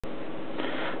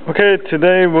Okay,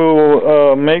 today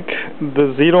we'll make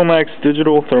the ZedoMAX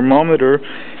digital thermometer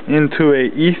into a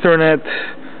Ethernet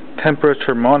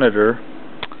temperature monitor.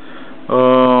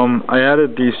 I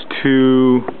added these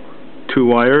two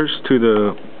wires to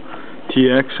the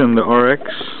TX and the RX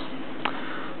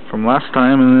from last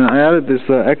time, and then I added this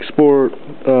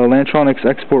Lantronix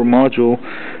export module,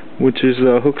 which is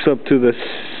hooks up to the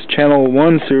channel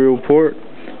 1 serial port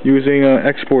using an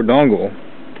export dongle.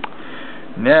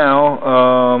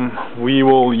 Now we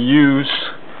will use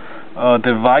a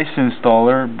device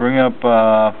installer. Bring up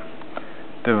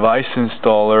device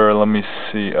installer. Let me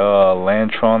see,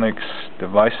 Lantronix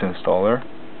device installer.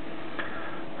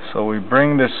 So we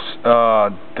bring this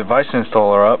device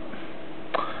installer up,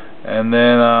 and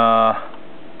then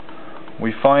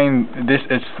we find this.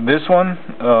 It's this one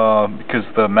because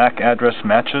the MAC address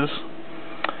matches.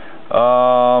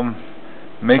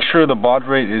 Make sure the baud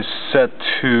rate is set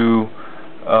to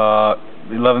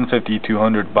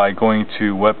 1150-200 by going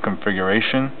to web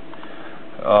configuration.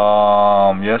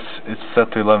 Yes, it's set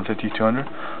to 1150-200.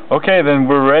 Okay, then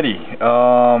we're ready.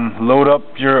 Load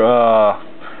up your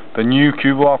the new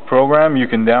QBlock program you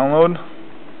can download.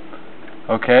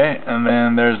 Okay, and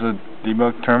then there's a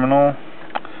debug terminal,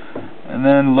 and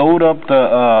then load up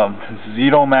the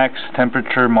ZedoMAX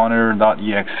temperature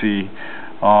monitor.exe.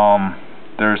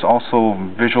 There's also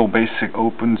Visual Basic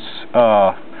open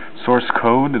source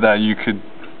code that you could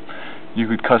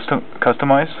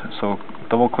customize. So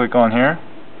double click on here,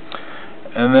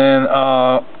 and then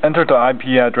enter the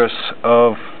IP address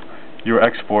of your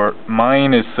export.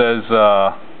 Mine it says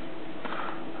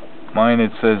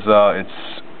it's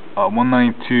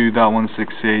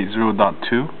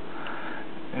 192.168.0.2,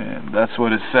 and that's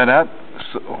what it's set at.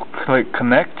 So click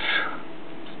connect.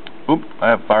 Oop, I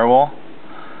have firewall.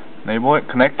 Enable it.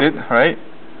 Connect it. Right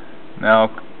now.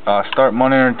 Start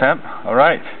monitoring temp.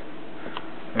 Alright,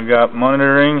 we got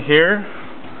monitoring here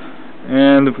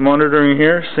and monitoring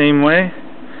here, same way.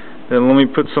 Then let me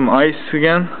put some ice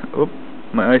again. Oop,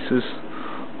 my ice is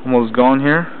almost gone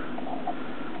here,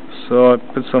 so I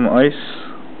put some ice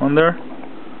on there.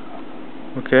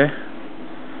 Okay,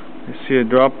 you see it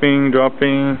dropping,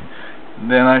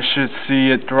 then I should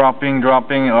see it dropping.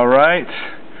 Alright,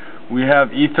 we have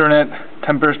Ethernet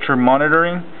temperature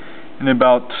monitoring in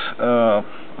about a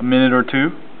minute or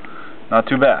two. Not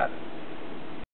too bad.